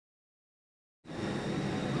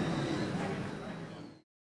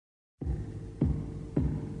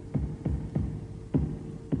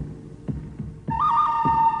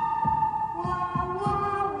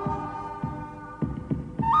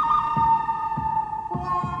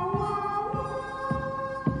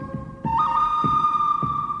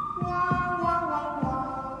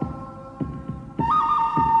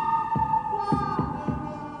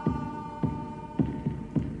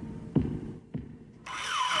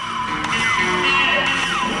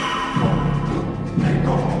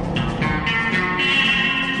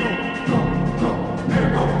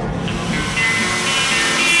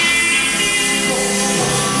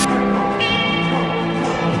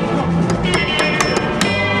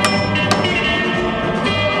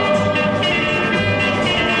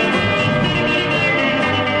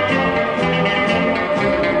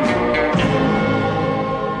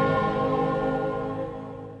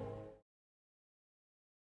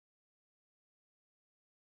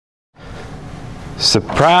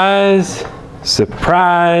Surprise,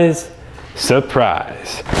 surprise,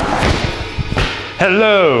 surprise.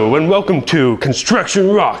 Hello and welcome to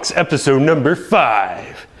Construction Rocks episode number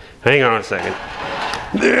 5. Hang on a second.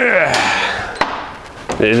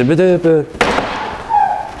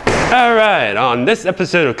 Alright, on this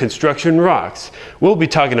episode of Construction Rocks, we'll be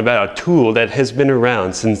talking about a tool that has been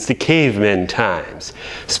around since the caveman times.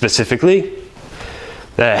 Specifically,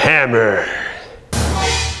 the hammer.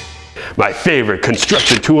 My favorite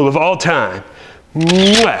construction tool of all time.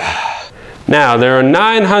 Mwah. Now, there are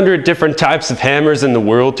 900 different types of hammers in the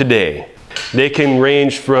world today. They can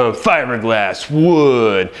range from fiberglass,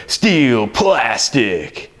 wood, steel,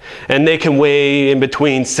 plastic, and they can weigh in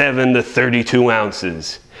between 7 to 32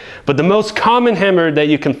 ounces. But the most common hammer that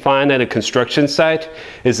you can find at a construction site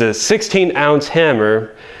is a 16-ounce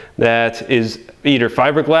hammer that is either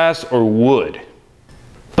fiberglass or wood.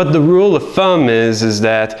 But the rule of thumb is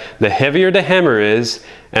that the heavier the hammer is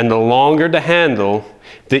and the longer the handle,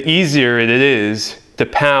 the easier it is to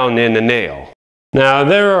pound in the nail. Now,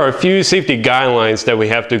 there are a few safety guidelines that we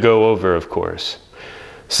have to go over, of course.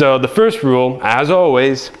 So the first rule, as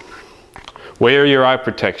always, wear your eye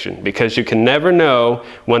protection, because you can never know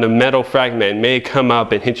when a metal fragment may come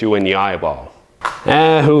up and hit you in the eyeball.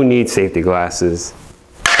 Who needs safety glasses?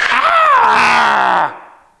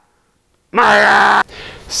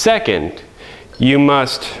 Second, you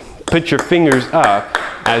must put your fingers up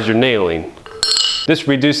as you're nailing. This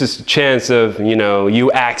reduces the chance of,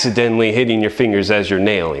 you accidentally hitting your fingers as you're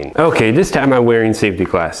nailing. Okay, this time I'm wearing safety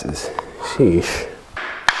glasses. Sheesh.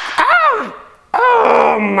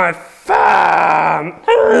 Oh, my thumb!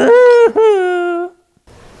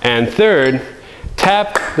 And third,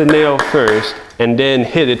 tap the nail first and then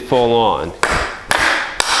hit it full on.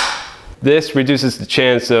 This reduces the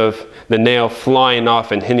chance of the nail flying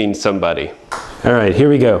off and hitting somebody. All right, here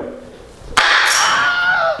we go.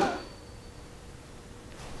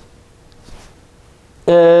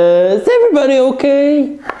 Is everybody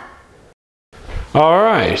okay? All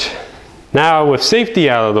right, now with safety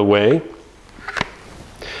out of the way,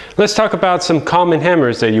 let's talk about some common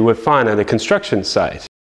hammers that you would find at a construction site.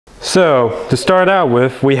 So, to start out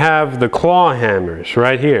with, we have the claw hammers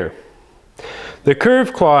right here. The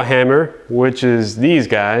curved claw hammer, which is these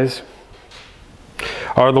guys,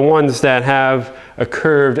 are the ones that have a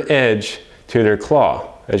curved edge to their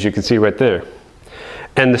claw, as you can see right there.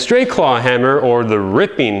 And the straight claw hammer, or the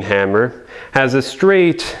ripping hammer, has a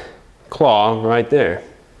straight claw right there,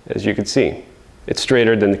 as you can see. It's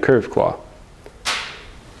straighter than the curved claw.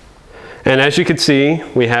 And as you can see,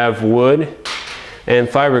 we have wood and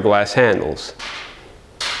fiberglass handles.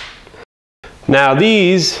 Now,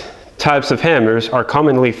 these types of hammers are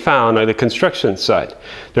commonly found at a construction site.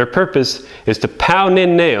 Their purpose is to pound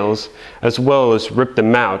in nails as well as rip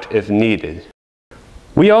them out if needed.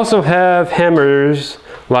 We also have hammers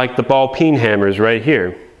like the ball peen hammers right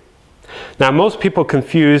here. Now, most people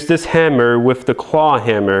confuse this hammer with the claw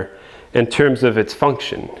hammer in terms of its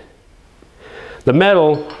function. The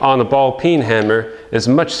metal on the ball peen hammer is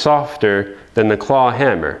much softer than the claw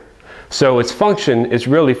hammer, so its function is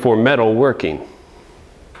really for metal working.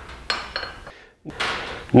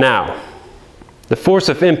 Now, the force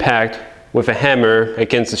of impact with a hammer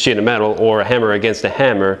against a sheet of metal or a hammer against a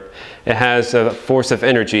hammer, it has a force of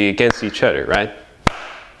energy against each other, right?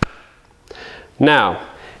 Now,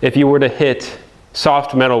 if you were to hit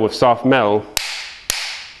soft metal with soft metal,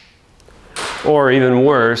 or even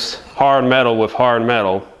worse, hard metal with hard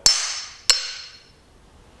metal,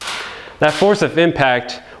 that force of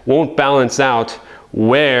impact won't balance out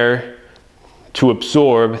where to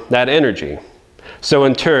absorb that energy. So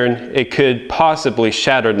in turn, it could possibly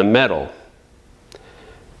shatter the metal.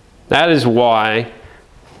 That is why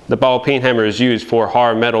the ball peen hammer is used for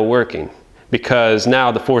hard metal working, because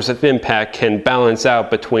now the force of impact can balance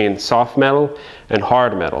out between soft metal and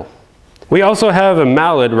hard metal. We also have a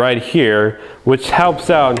mallet right here, which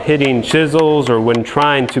helps out in hitting chisels or when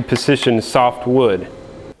trying to position soft wood.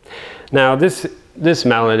 Now, this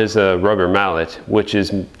mallet is a rubber mallet, which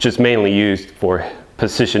is just mainly used for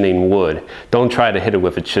positioning wood. Don't try to hit it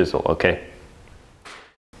with a chisel, okay?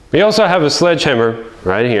 We also have a sledgehammer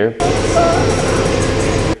right here,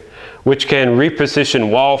 which can reposition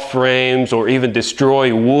wall frames or even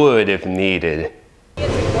destroy wood if needed.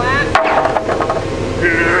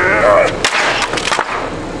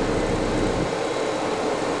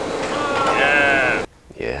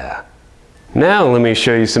 Yeah. Now let me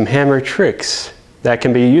show you some hammer tricks that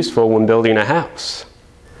can be useful when building a house.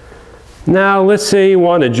 Now, let's say you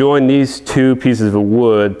want to join these two pieces of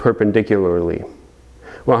wood perpendicularly.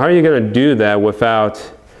 Well, how are you going to do that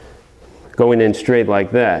without going in straight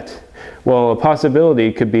like that? Well, a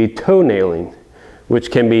possibility could be toenailing,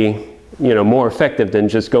 which can be, more effective than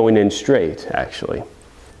just going in straight, actually.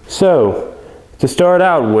 So, to start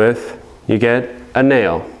out with, you get a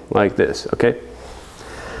nail like this, okay?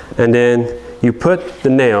 And then you put the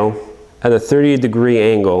nail at a 30-degree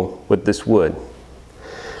angle with this wood.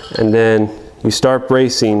 And then you start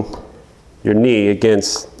bracing your knee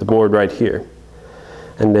against the board right here.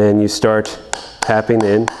 And then you start tapping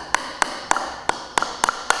in,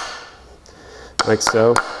 like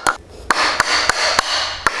so.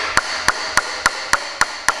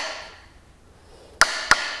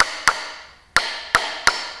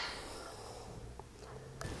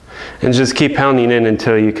 And just keep pounding in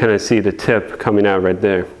until you kind of see the tip coming out right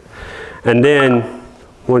there. And then,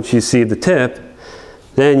 once you see the tip,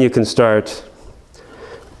 then you can start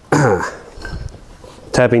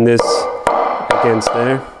tapping this against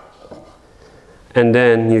there. And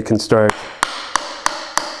then you can start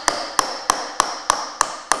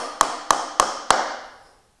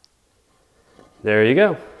there you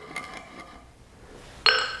go.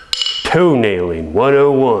 Toenailing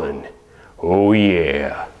 101. Oh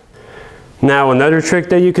yeah. Now another trick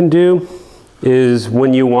that you can do is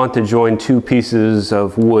when you want to join two pieces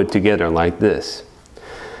of wood together like this.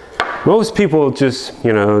 Most people just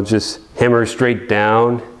hammer straight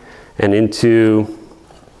down and into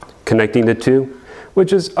connecting the two,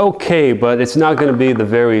 which is okay, but it's not going to be the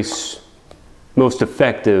very most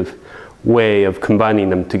effective way of combining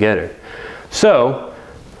them together. So,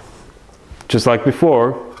 just like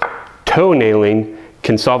before, toenailing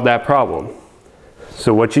can solve that problem.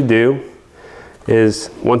 So what you do is,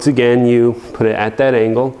 once again, you put it at that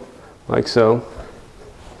angle, like so.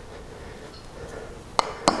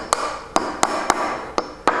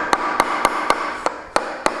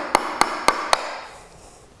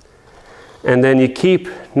 And then you keep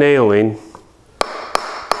nailing.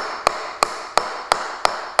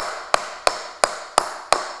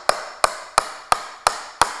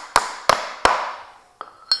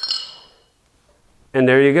 And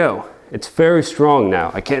there you go. It's very strong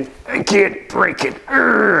now. I can't break it.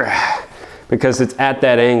 Urgh, because it's at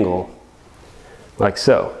that angle, like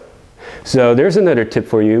so. So there's another tip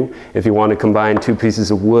for you if you want to combine two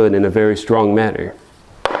pieces of wood in a very strong manner.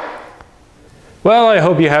 Well, I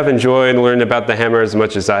hope you have enjoyed and learned about the hammer as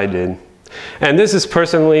much as I did. And this is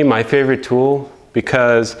personally my favorite tool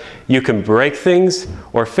because you can break things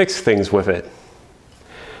or fix things with it.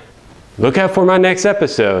 Look out for my next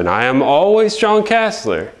episode. I am always John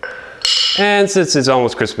Castler. And since it's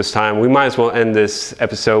almost Christmas time, we might as well end this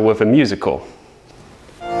episode with a musical.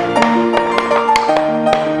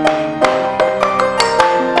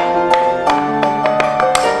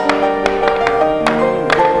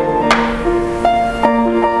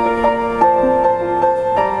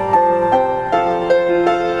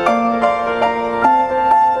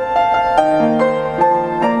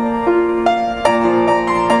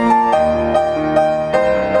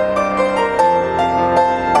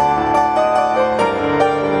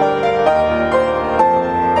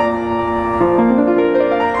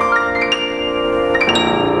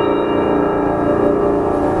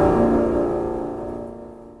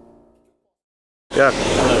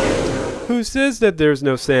 Who says that there's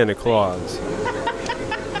no Santa Claus?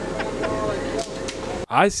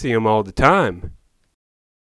 I see him all the time.